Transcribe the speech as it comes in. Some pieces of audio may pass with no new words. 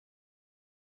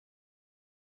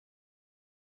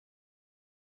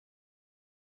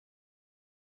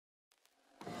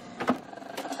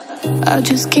I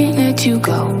just can't let you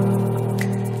go.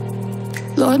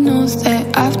 Lord knows that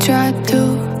I've tried to.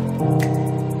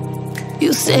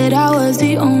 You said I was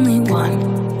the only one.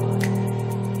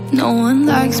 No one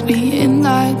likes being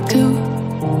lied to.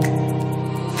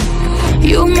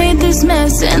 You made this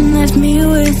mess and left me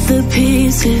with the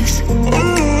pieces.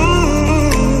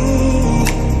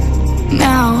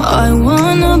 Now I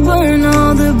wanna burn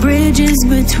all the bridges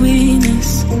between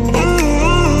us.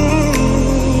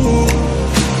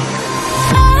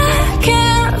 I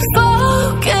can't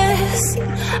focus,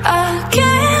 I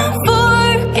can't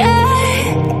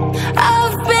forget.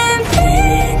 I've been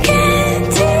thinking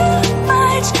too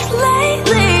much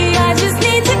lately. I just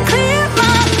need to clear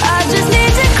my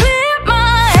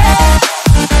head.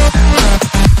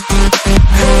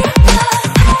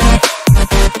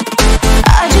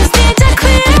 I just need to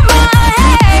clear my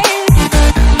head.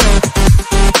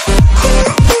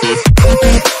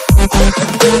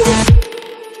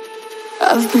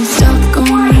 I've been stuck